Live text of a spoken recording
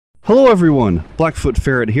Hello everyone, Blackfoot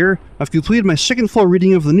Ferret here. I've completed my second full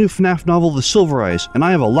reading of the new FNAF novel The Silver Eyes, and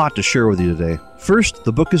I have a lot to share with you today. First,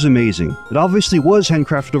 the book is amazing. It obviously was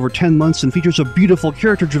handcrafted over 10 months and features a beautiful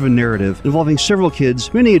character-driven narrative involving several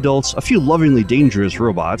kids, many adults, a few lovingly dangerous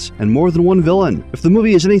robots, and more than one villain. If the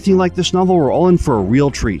movie is anything like this novel, we're all in for a real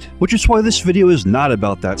treat. Which is why this video is not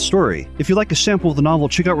about that story. If you'd like a sample of the novel,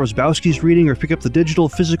 check out Rosbowski's reading or pick up the digital,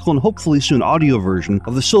 physical, and hopefully soon audio version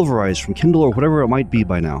of The Silver Eyes from Kindle or whatever it might be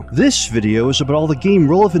by now. This video is about all the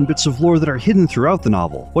game-relevant bits of lore that are hidden throughout the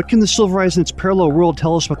novel. What can The Silver Eyes and its parallel world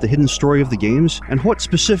tell us about the hidden story of the games? And what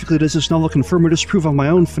specifically does this novel confirm or disprove on my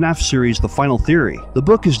own FNAF series, The Final Theory? The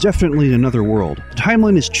book is definitely in another world. The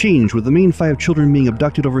timeline has changed, with the main 5 children being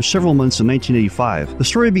abducted over several months in 1985. The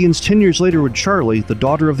story begins 10 years later when Charlie, the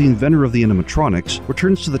daughter of the inventor of the animatronics,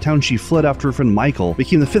 returns to the town she fled after her friend Michael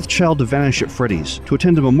became the 5th child to vanish at Freddy's, to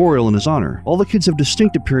attend a memorial in his honor. All the kids have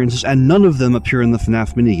distinct appearances, and none of them appear in the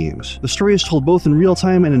FNAF minigames. The story is told both in real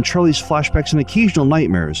time and in Charlie's flashbacks and occasional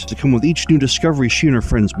nightmares to come with each new discovery she and her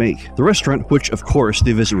friends make. The restaurant, which of course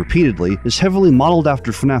they visit repeatedly, is heavily modeled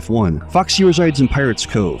after FNAF 1. Foxy resides in Pirate's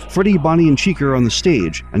Cove. Freddy, Bonnie, and Chica are on the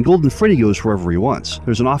stage, and Golden Freddy goes wherever he wants.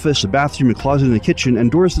 There's an office, a bathroom, a closet, and a kitchen,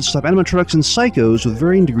 and doors that stop animatronics and psychos with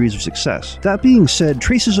varying degrees of success. That being said,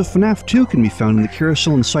 traces of FNAF 2 can be found in the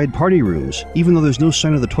carousel and side party rooms, even though there's no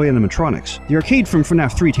sign of the toy animatronics. The arcade from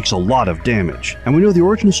FNAF 3 takes a lot of damage, and we know the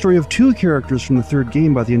origin story of 2 characters from the 3rd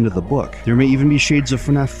game by the end of the book. There may even be shades of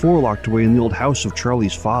FNAF 4 locked away in the old house of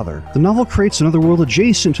Charlie's father. The novel creates another world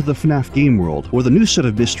adjacent to the FNAF game world, with a new set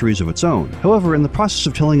of mysteries of its own. However, in the process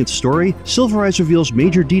of telling its story, Silver Eyes reveals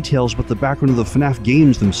major details about the background of the FNAF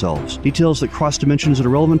games themselves, details that cross dimensions that are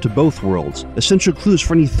relevant to both worlds, essential clues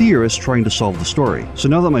for any theorist trying to solve the story. So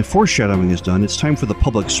now that my foreshadowing is done, it's time for the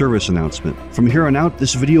public service announcement. From here on out,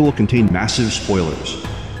 this video will contain massive spoilers.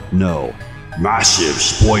 No, massive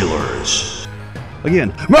spoilers.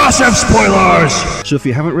 Again, massive spoilers! So if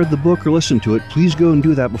you haven't read the book or listened to it, please go and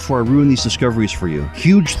do that before I ruin these discoveries for you.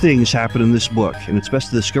 Huge things happen in this book, and it's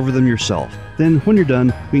best to discover them yourself. Then, when you're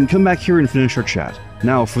done, we can come back here and finish our chat.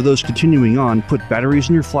 Now, for those continuing on, put batteries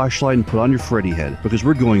in your flashlight and put on your Freddy head, because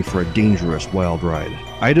we're going for a dangerous wild ride.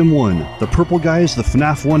 Item 1. The purple guy is the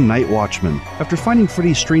FNAF 1 Night Watchman. After finding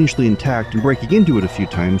Freddy strangely intact and breaking into it a few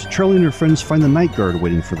times, Charlie and her friends find the night guard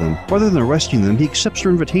waiting for them. Rather than arresting them, he accepts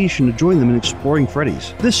their invitation to join them in exploring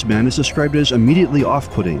Freddy's. This man is described as immediately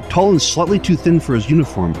off-putting, tall and slightly too thin for his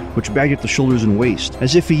uniform, which bagged at the shoulders and waist,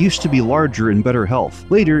 as if he used to be larger and better health.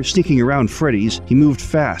 Later, sneaking around Freddy's, he moved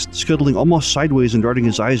fast, scuttling almost sideways and darting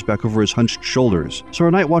his eyes back over his hunched shoulders. So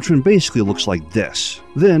our Night Watchman basically looks like this.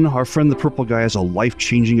 Then, our friend the purple guy has a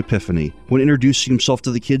life-changing epiphany. When introducing himself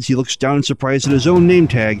to the kids, he looks down in surprise at his own name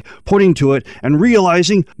tag, pointing to it, and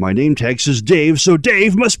realizing, my name tag says Dave, so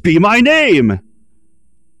Dave must be my name!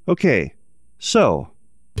 Okay, so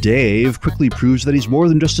Dave quickly proves that he's more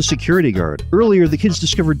than just a security guard. Earlier, the kids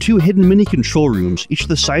discovered 2 hidden mini control rooms, each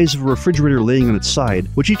the size of a refrigerator laying on its side,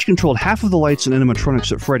 which each controlled half of the lights and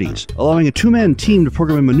animatronics at Freddy's, allowing a 2-man team to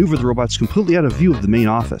program and maneuver the robots completely out of view of the main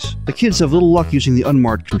office. The kids have little luck using the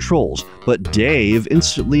unmarked controls, but Dave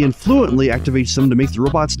instantly and fluently activates them to make the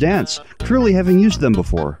robots dance, clearly having used them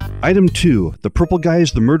before. Item 2. The purple guy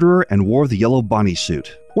is the murderer and wore the yellow Bonnie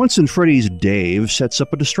suit. Once in Freddy's, Dave sets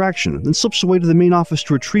up a distraction, then slips away to the main office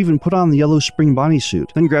to retrieve and put on the yellow spring Bonnie suit,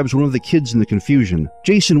 then grabs one of the kids in the confusion.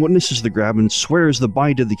 Jason witnesses the grab and swears that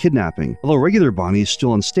Bonnie did the kidnapping, although regular Bonnie is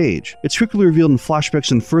still on stage. It's quickly revealed in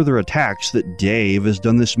flashbacks and further attacks that Dave has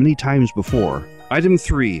done this many times before. Item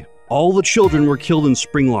 3. All the children were killed in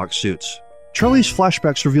Springlock suits. Charlie's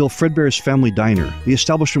flashbacks reveal Fredbear's family diner, the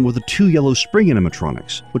establishment with the 2 yellow spring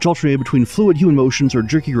animatronics, which alternated between fluid human motions or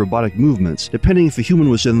jerky robotic movements, depending if a human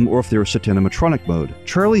was in them or if they were set to animatronic mode.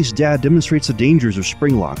 Charlie's dad demonstrates the dangers of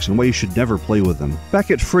spring locks and why you should never play with them.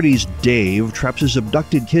 Back at Freddy's, Dave traps his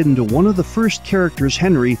abducted kid into one of the first characters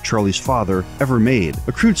Henry, Charlie's father, ever made.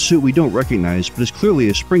 A crude suit we don't recognize, but is clearly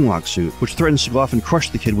a spring lock suit, which threatens to go off and crush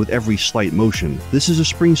the kid with every slight motion. This is a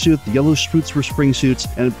spring suit, the yellow suits were spring suits,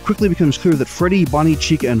 and it quickly becomes clear that Freddy, Bonnie,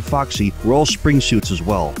 Chica, and Foxy were all spring suits as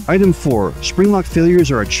well. Item 4. Spring lock failures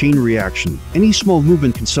are a chain reaction. Any small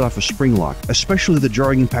movement can set off a spring lock, especially the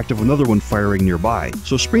jarring impact of another one firing nearby.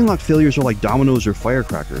 So spring lock failures are like dominoes or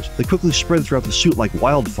firecrackers. They quickly spread throughout the suit like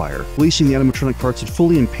wildfire, releasing the animatronic parts and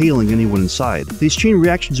fully impaling anyone inside. These chain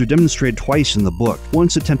reactions are demonstrated twice in the book,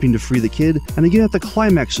 once attempting to free the kid, and again at the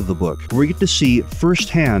climax of the book, where we get to see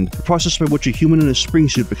firsthand the process by which a human in a spring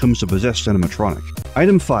suit becomes a possessed animatronic.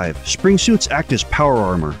 Item 5. Spring suits suits act as power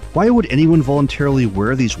armor. Why would anyone voluntarily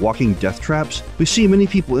wear these walking death traps? We see many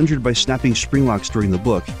people injured by snapping spring locks during the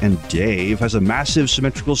book, and Dave has a massive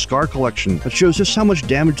symmetrical scar collection that shows just how much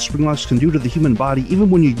damage spring locks can do to the human body even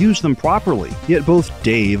when you use them properly. Yet both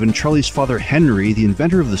Dave and Charlie's father Henry, the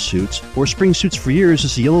inventor of the suits, wore spring suits for years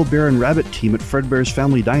as the Yellow Bear and Rabbit team at Fredbear's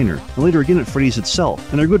Family Diner, and later again at Freddy's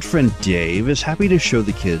itself. And our good friend Dave is happy to show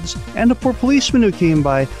the kids, and a poor policeman who came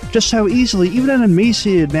by, just how easily even an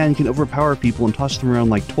emaciated man can overpower people and toss them around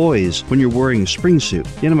like toys when you're wearing a spring suit.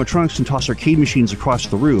 The animatronics can toss arcade machines across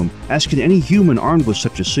the room, as can any human armed with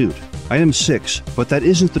such a suit. Item 6, but that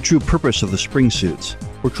isn't the true purpose of the spring suits.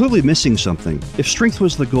 We're clearly missing something. If strength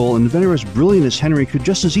was the goal, an inventor as brilliant as Henry could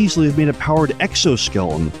just as easily have made a powered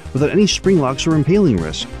exoskeleton without any spring locks or impaling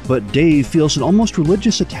risk. But Dave feels an almost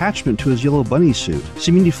religious attachment to his yellow bunny suit,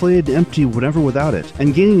 seeming deflated and empty whenever without it,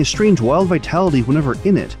 and gaining a strange wild vitality whenever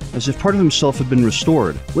in it, as if part of himself had been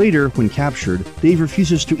restored. Later, when captured, Dave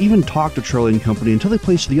refuses to even talk to Charlie and company until they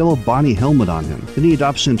place the yellow Bonnie helmet on him. Then he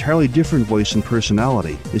adopts an entirely different voice and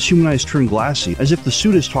personality. His human eyes turn glassy, as if the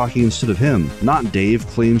suit is talking instead of him. Not Dave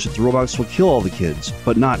claims that the robots will kill all the kids,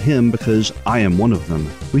 but not him because I am one of them.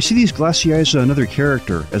 We see these glassy eyes of another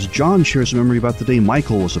character, as John shares a memory about the day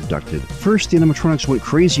Michael was abducted. First, the animatronics went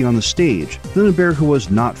crazy on the stage. Then a bear who was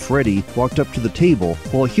not Freddy walked up to the table,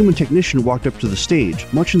 while a human technician walked up to the stage,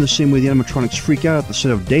 much in the same way the animatronics freak out at the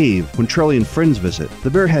sight of Dave when Charlie and friends visit. The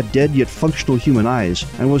bear had dead yet functional human eyes,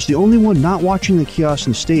 and was the only one not watching the chaos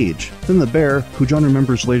on stage. Then the bear, who John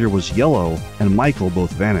remembers later was yellow, and Michael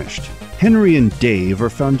both vanished. Henry and Dave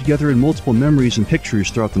are found together in multiple memories and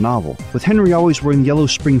pictures throughout the novel, with Henry always wearing the yellow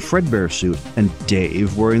spring Fredbear suit, and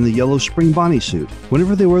Dave wearing the yellow spring Bonnie suit.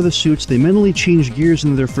 Whenever they wear the suits, they mentally change gears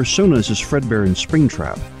into their personas as Fredbear and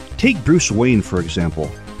Springtrap. Take Bruce Wayne, for example.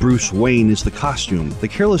 Bruce Wayne is the costume, the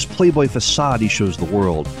careless playboy facade he shows the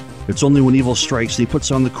world. It's only when evil strikes that he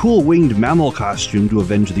puts on the cool winged mammal costume to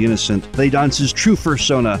avenge the innocent that he dons his true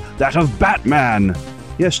persona, that of Batman!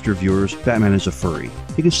 Yes, dear viewers, Batman is a furry.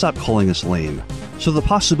 You can stop calling us lame. So the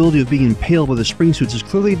possibility of being impaled by the spring suits is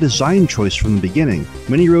clearly a design choice from the beginning.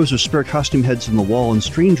 Many rows of spare costume heads on the wall and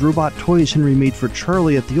strange robot toys Henry made for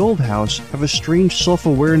Charlie at the old house have a strange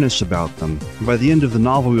self-awareness about them. And by the end of the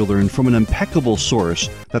novel we learn from an impeccable source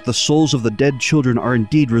that the souls of the dead children are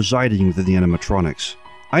indeed residing within the animatronics.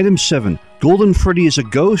 Item 7. Golden Freddy is a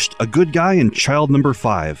ghost, a good guy, and child number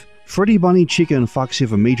 5. Freddy, Bonnie, Chica, and Foxy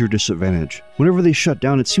have a major disadvantage. Whenever they shut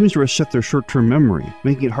down, it seems to reset their short-term memory,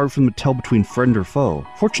 making it hard for them to tell between friend or foe.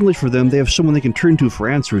 Fortunately for them, they have someone they can turn to for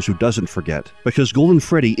answers who doesn't forget. Because Golden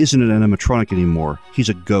Freddy isn't an animatronic anymore, he's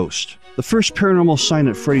a ghost. The first paranormal sign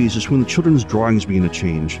at Freddy's is when the children's drawings begin to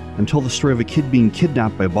change, and tell the story of a kid being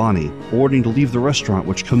kidnapped by Bonnie, ordering to leave the restaurant,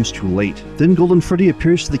 which comes too late. Then Golden Freddy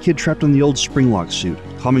appears to the kid trapped in the old Springlock suit,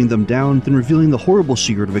 calming them down, then revealing the horrible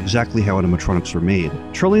secret of exactly how animatronics are made.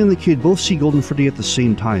 Charlie and the kid both see Golden Freddy at the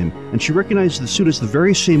same time, and she recognizes the suit as the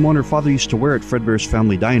very same one her father used to wear at Fredbear's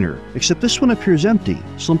Family Diner, except this one appears empty,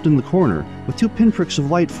 slumped in the corner, with 2 pinpricks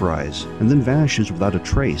of light for eyes, and then vanishes without a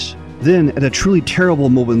trace. Then, at a truly terrible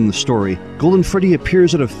moment in the story, Golden Freddy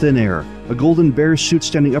appears out of thin air, a golden bear suit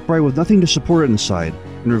standing upright with nothing to support it inside,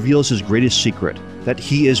 and reveals his greatest secret, that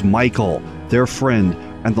he is Michael, their friend,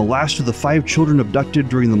 and the last of the 5 children abducted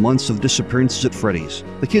during the months of disappearances at Freddy's.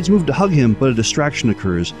 The kids move to hug him, but a distraction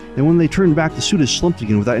occurs, and when they turn back, the suit is slumped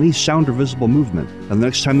again without any sound or visible movement. And the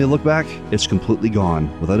next time they look back, it's completely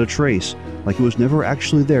gone, without a trace, like it was never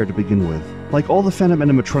actually there to begin with. Like all the Phantom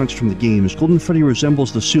animatronics from the games, Golden Freddy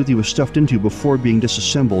resembles the suit he was stuffed into before being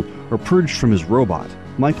disassembled or purged from his robot.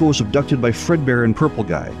 Michael was abducted by Fredbear and Purple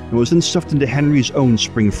Guy, and was then stuffed into Henry's own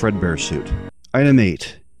spring Fredbear suit. Item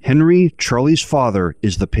 8. Henry, Charlie's father,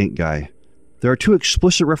 is the pink guy. There are 2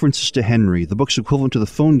 explicit references to Henry, the book's equivalent to the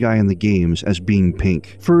phone guy in the games, as being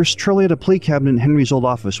pink. First, Charlie had a play cabinet in Henry's old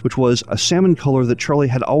office, which was a salmon color that Charlie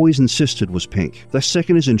had always insisted was pink. The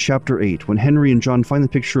second is in Chapter 8, when Henry and John find the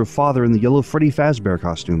picture of father in the yellow Freddy Fazbear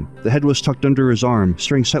costume. The head was tucked under his arm,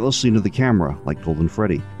 staring sightlessly into the camera, like Golden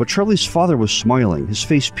Freddy. But Charlie's father was smiling, his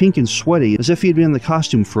face pink and sweaty, as if he had been in the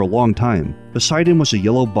costume for a long time. Beside him was a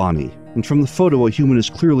yellow Bonnie, and from the photo a human is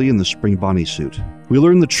clearly in the spring Bonnie suit. We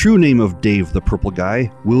learn the true name of Dave the Purple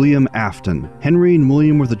Guy, William Afton. Henry and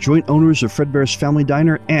William were the joint owners of Fredbear's Family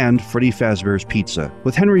Diner and Freddy Fazbear's Pizza,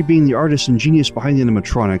 with Henry being the artist and genius behind the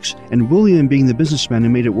animatronics, and William being the businessman who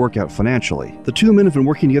made it work out financially. The 2 men have been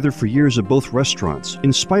working together for years at both restaurants,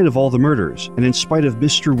 in spite of all the murders, and in spite of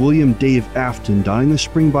Mr. William Dave Afton donning the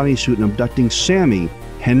spring Bonnie suit and abducting Sammy,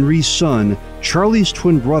 Henry's son, Charlie's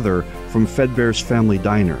twin brother, from Fredbear's Family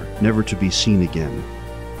Diner, never to be seen again.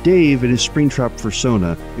 Dave, in his Springtrap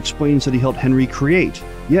persona, explains that he helped Henry create.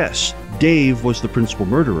 Yes, Dave was the principal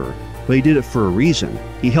murderer, but he did it for a reason.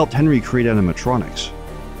 He helped Henry create animatronics.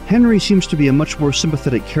 Henry seems to be a much more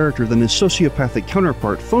sympathetic character than his sociopathic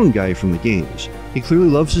counterpart, Phone Guy, from the games. He clearly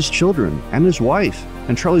loves his children, and his wife,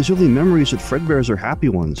 and Charlie's early memories at Fredbear's are happy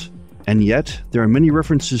ones. And yet, there are many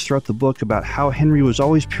references throughout the book about how Henry was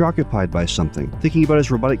always preoccupied by something, thinking about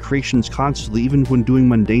his robotic creations constantly even when doing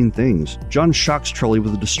mundane things. John shocks Charlie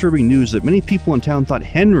with the disturbing news that many people in town thought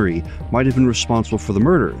Henry might have been responsible for the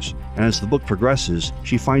murders, and as the book progresses,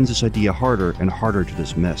 she finds this idea harder and harder to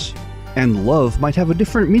dismiss. And love might have a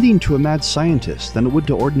different meaning to a mad scientist than it would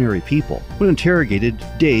to ordinary people. When interrogated,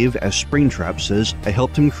 Dave, as Springtrap, says, "I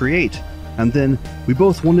helped him create." And then, "We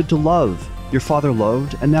both wanted to love. Your father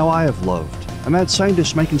loved, and now I have loved." A mad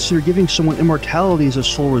scientist might consider giving someone immortality as a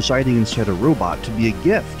soul residing inside a robot to be a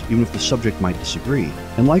gift, even if the subject might disagree.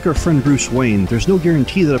 And like our friend Bruce Wayne, there's no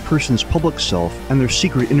guarantee that a person's public self and their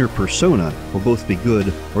secret inner persona will both be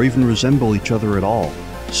good or even resemble each other at all.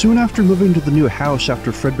 Soon after moving to the new house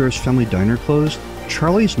after Fredbear's family diner closed,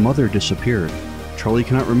 Charlie's mother disappeared. Charlie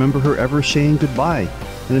cannot remember her ever saying goodbye,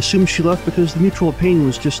 and assumes she left because the mutual pain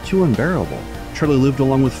was just too unbearable. Charlie lived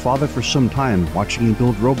along with Father for some time, watching him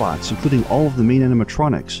build robots, including all of the main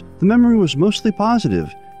animatronics. The memory was mostly positive,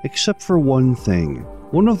 except for one thing.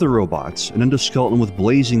 One of the robots, an endoskeleton with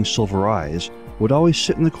blazing silver eyes, would always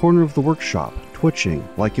sit in the corner of the workshop, twitching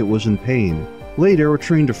like it was in pain. Later,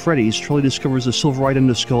 returning to Freddy's, Charlie discovers the silver-eyed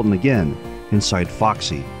endoskeleton again, inside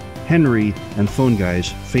Foxy, Henry and Phone Guy's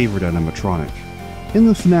favorite animatronic. In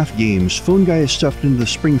the FNAF games, Phone Guy is stuffed into the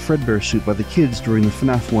spring Fredbear suit by the kids during the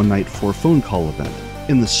FNAF One Night 4 phone call event.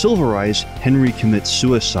 In the Silver Eyes, Henry commits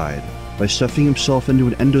suicide by stuffing himself into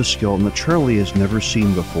an endoskeleton that Charlie has never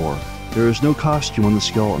seen before. There is no costume on the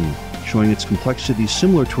skeleton, showing its complexity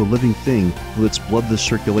similar to a living thing with its bloodless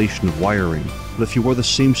circulation of wiring. But if he wore the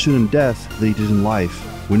same suit in death that he did in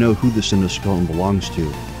life, we know who this endoskeleton belongs to: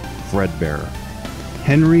 Fredbear.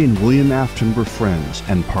 Henry and William Afton were friends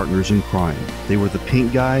and partners in crime. They were the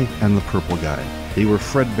Pink Guy and the Purple Guy. They were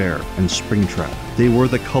Fredbear and Springtrap. They were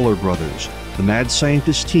the Color Brothers, the mad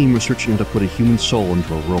scientist team researching how to put a human soul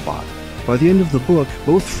into a robot. By the end of the book,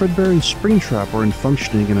 both Fredbear and Springtrap are in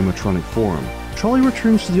functioning animatronic form. Charlie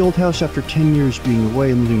returns to the old house after 10 years being away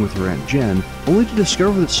and living with her Aunt Jen, only to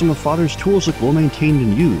discover that some of Father's tools look well maintained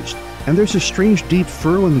and used. And there's a strange deep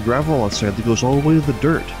furrow in the gravel outside that goes all the way to the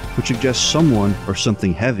dirt, which suggests someone, or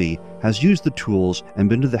something heavy, has used the tools and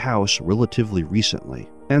been to the house relatively recently.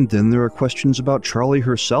 And then there are questions about Charlie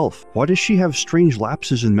herself. Why does she have strange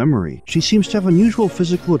lapses in memory? She seems to have unusual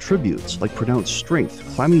physical attributes, like pronounced strength,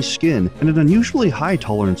 clammy skin, and an unusually high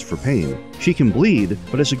tolerance for pain. She can bleed,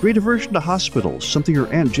 but has a great aversion to hospitals, something her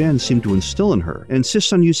Aunt Jan seemed to instill in her, and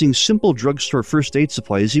insists on using simple drugstore first aid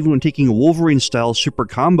supplies even when taking a Wolverine-style super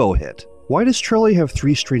combo hit. Why does Charlie have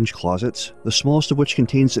 3 strange closets, the smallest of which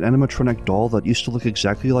contains an animatronic doll that used to look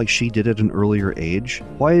exactly like she did at an earlier age?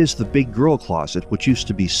 Why is the big girl closet, which used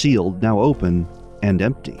to be sealed, now open and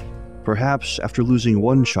empty? Perhaps, after losing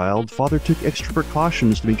one child, Father took extra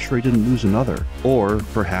precautions to make sure he didn't lose another. Or,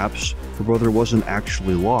 perhaps, her brother wasn't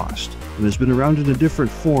actually lost, and has been around in a different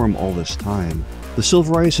form all this time. The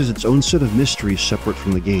Silver Eyes has its own set of mysteries separate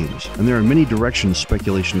from the games, and there are many directions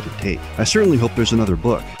speculation could take. I certainly hope there's another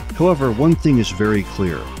book. However, one thing is very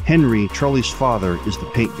clear. Henry, Charlie's father, is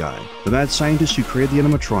the Pink Guy, the mad scientist who created the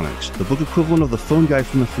animatronics, the book equivalent of the Phone Guy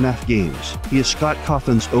from the FNAF games. He is Scott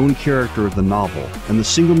Cawthon's own character of the novel, and the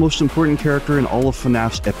single most important character in all of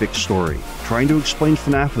FNAF's epic story. Trying to explain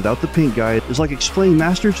FNAF without the Pink Guy is like explaining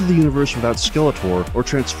Masters of the Universe without Skeletor or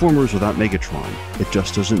Transformers without Megatron. It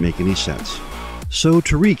just doesn't make any sense. So,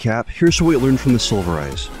 to recap, here's what we learned from the Silver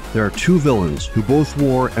Eyes. There are 2 villains who both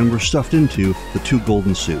wore and were stuffed into the 2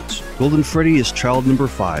 golden suits. Golden Freddy is child number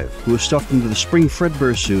 5, who was stuffed into the spring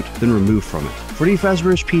Fredbear suit, then removed from it. Freddy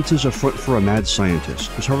Fazbear's Pizza is a front for a mad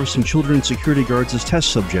scientist, who's harvesting children and security guards as test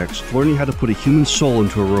subjects, learning how to put a human soul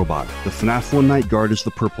into a robot. The FNAF One Night Guard is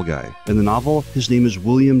the Purple Guy. In the novel, his name is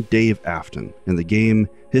William Dave Afton. In the game,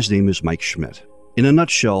 his name is Mike Schmidt. In a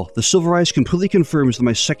nutshell, the Silver Eyes completely confirms that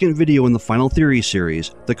my second video in the Final Theory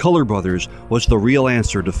series, The Color Brothers, was the real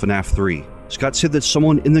answer to FNAF 3. Scott said that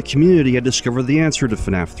someone in the community had discovered the answer to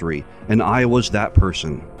FNAF 3, and I was that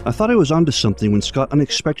person. I thought I was onto something when Scott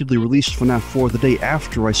unexpectedly released FNAF 4 the day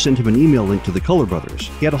after I sent him an email link to The Color Brothers.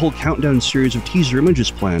 He had a whole countdown series of teaser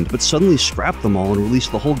images planned, but suddenly scrapped them all and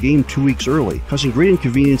released the whole game 2 weeks early, causing great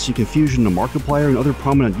inconvenience and confusion to Markiplier and other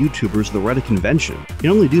prominent YouTubers that were at a convention.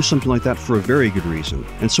 You only do something like that for a very good reason,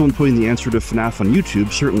 and someone putting the answer to FNAF on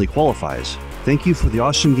YouTube certainly qualifies. Thank you for the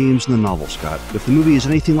awesome games in the novel, Scott. If the movie is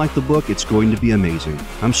anything like the book, it's going to be amazing.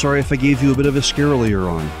 I'm sorry if I gave you a bit of a scare earlier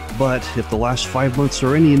on, but if the last 5 months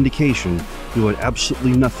are any indication, you had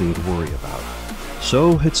absolutely nothing to worry about.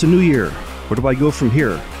 So, it's a new year. Where do I go from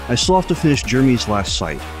here? I still have to finish Jeremy's Last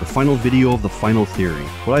Sight, the final video of the final theory,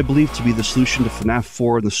 what I believe to be the solution to FNAF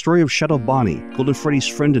 4 and the story of Shadow Bonnie, Golden Freddy's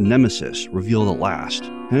friend and nemesis, revealed at last.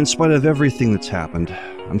 And in spite of everything that's happened,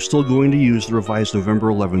 I'm still going to use the revised November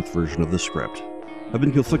 11th version of the script. I've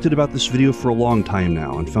been conflicted about this video for a long time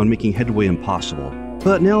now and found making headway impossible,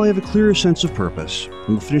 but now I have a clearer sense of purpose,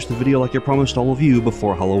 and will finish the video like I promised all of you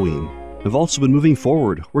before Halloween. I've also been moving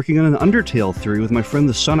forward, working on an Undertale theory with my friend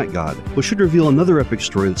the Sonic God, which should reveal another epic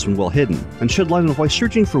story that's been well hidden, and shed light on why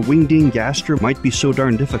searching for Wingding Gaster might be so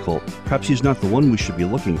darn difficult. Perhaps he's not the one we should be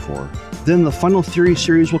looking for. Then the final theory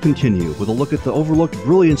series will continue, with a look at the overlooked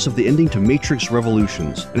brilliance of the ending to Matrix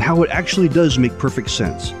Revolutions, and how it actually does make perfect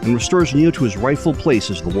sense, and restores Neo to his rightful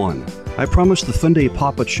place as the One. I promised the Fun Day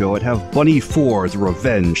Pop-Up Show I'd have Bunny 4, The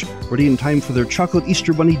Revenge, ready in time for their Chocolate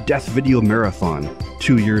Easter Bunny Death Video Marathon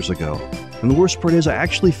 2 years ago. And the worst part is I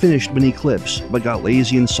actually finished many clips, but got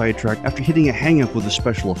lazy and sidetracked after hitting a hang-up with the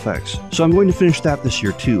special effects. So I'm going to finish that this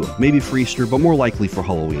year too, maybe for Easter, but more likely for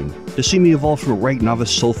Halloween. To see me evolve from a right novice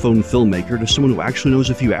cell phone filmmaker to someone who actually knows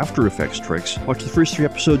a few After Effects tricks, watch the first 3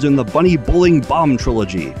 episodes in the Bunny Bowling Bomb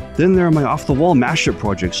trilogy. Then there are my off-the-wall mashup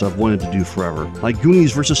projects I've wanted to do forever, like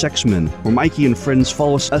Goonies vs. X-Men, where Mikey and friends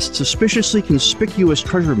follow a suspiciously conspicuous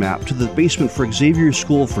treasure map to the basement for Xavier's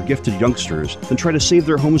School for Gifted Youngsters, then try to save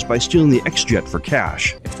their homes by stealing the X-Jet for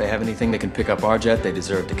cash. If they have anything that can pick up our jet, they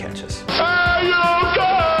deserve to catch us.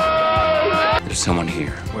 There's someone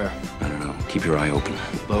here. Where? I don't know. Keep your eye open.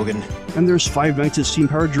 Logan. And there's Five Nights at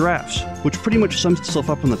Steam-Powered Giraffes, which pretty much sums itself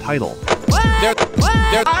up in the title.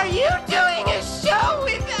 What? Are you doing a show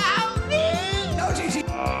without me? No, Gigi.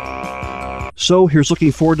 So here's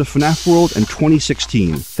looking forward to FNAF World in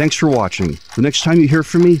 2016. Thanks for watching. The next time you hear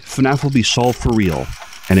from me, FNAF will be solved for real.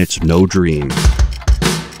 And it's no dream.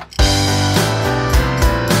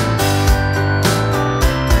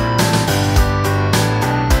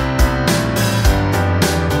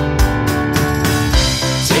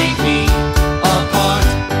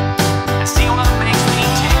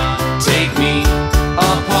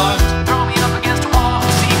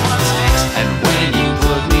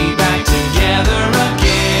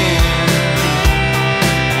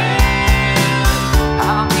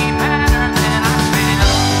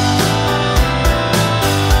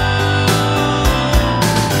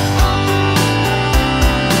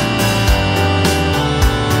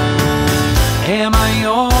 Am I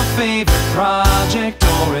your favorite project,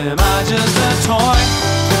 or am I just a toy?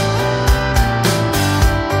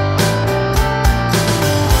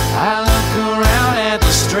 I look around at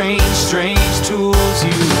the strange tools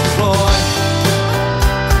you employ.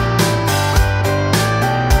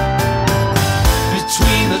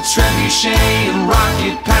 Between the trebuchet and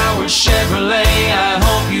rocket-powered Chevrolet, I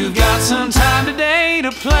hope you've got some time today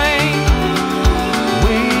to play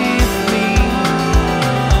with me.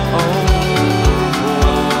 Oh.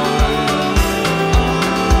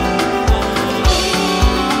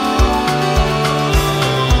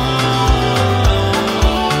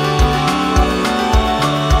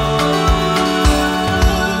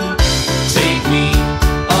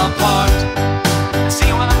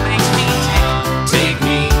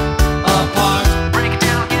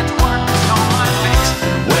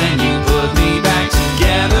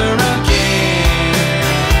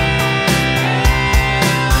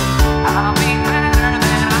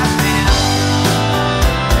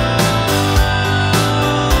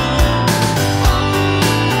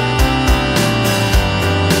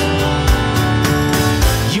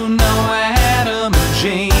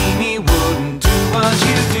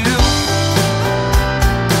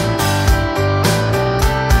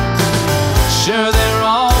 Sure, they're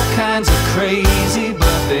all kinds of crazy,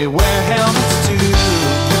 but they wear helmets too.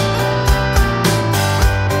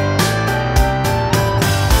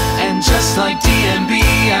 And just like DMB,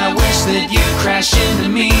 I wish that you crash into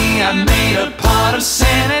me. I made a pot of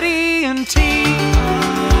sanity and tea,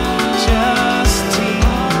 just tea.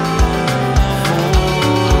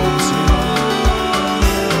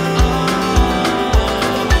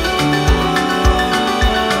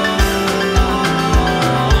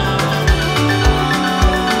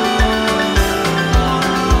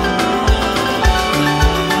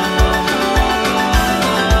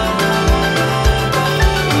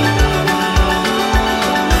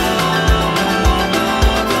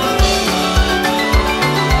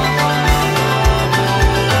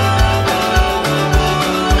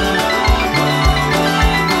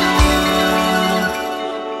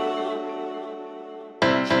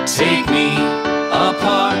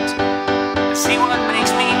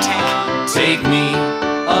 take me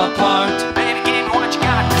apart.